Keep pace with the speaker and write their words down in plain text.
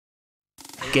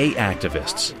gay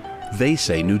activists. They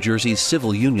say New Jersey's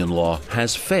civil union law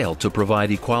has failed to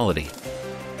provide equality.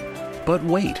 But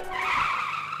wait.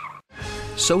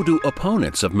 So do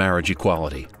opponents of marriage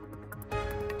equality.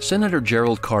 Senator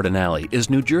Gerald Cardinale is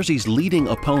New Jersey's leading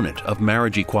opponent of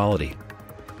marriage equality.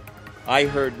 I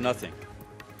heard nothing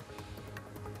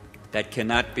that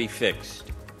cannot be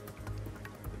fixed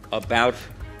about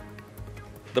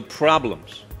the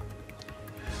problems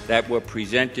that were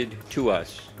presented to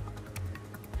us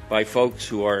by folks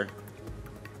who are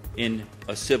in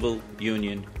a civil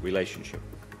union relationship.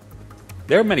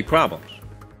 There are many problems.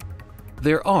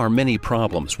 There are many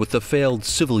problems with the failed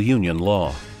civil union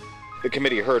law. The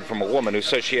committee heard from a woman who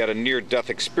says she had a near-death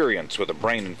experience with a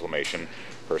brain inflammation.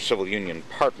 Her civil union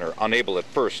partner unable at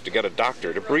first to get a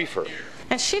doctor to brief her.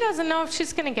 And she doesn't know if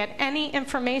she's going to get any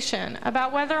information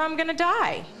about whether I'm going to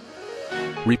die.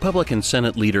 Republican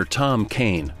Senate leader Tom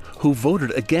Kean, who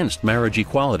voted against marriage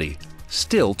equality,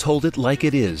 still told it like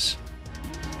it is.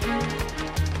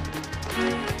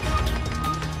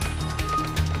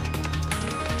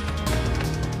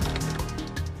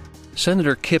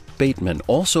 Senator Kip Bateman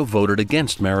also voted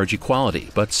against marriage equality,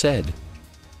 but said,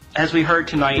 as we heard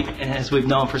tonight, and as we've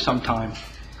known for some time,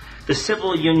 the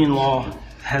civil union law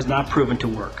has not proven to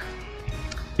work.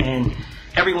 And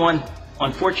everyone,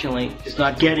 unfortunately, is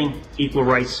not getting equal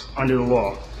rights under the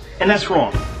law. And that's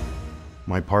wrong.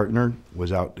 My partner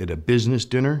was out at a business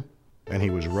dinner, and he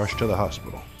was rushed to the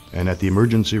hospital. And at the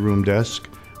emergency room desk,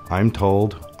 I'm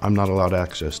told I'm not allowed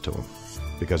access to him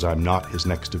because I'm not his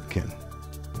next of kin.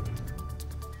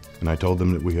 And I told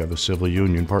them that we have a civil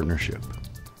union partnership.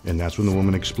 And that's when the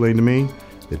woman explained to me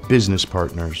that business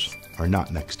partners are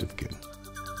not next of kin.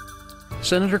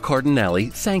 Senator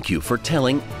Cardinale, thank you for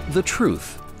telling the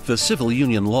truth. The civil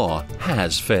union law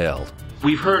has failed.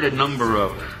 We've heard a number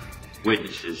of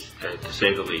witnesses, to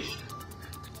say the least.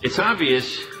 It's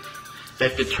obvious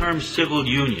that the term civil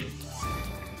union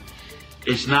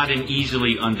is not an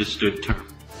easily understood term.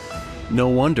 No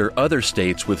wonder other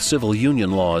states with civil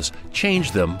union laws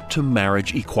changed them to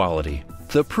marriage equality.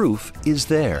 The proof is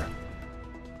there.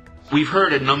 We've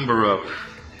heard a number of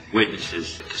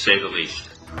witnesses, to say the least.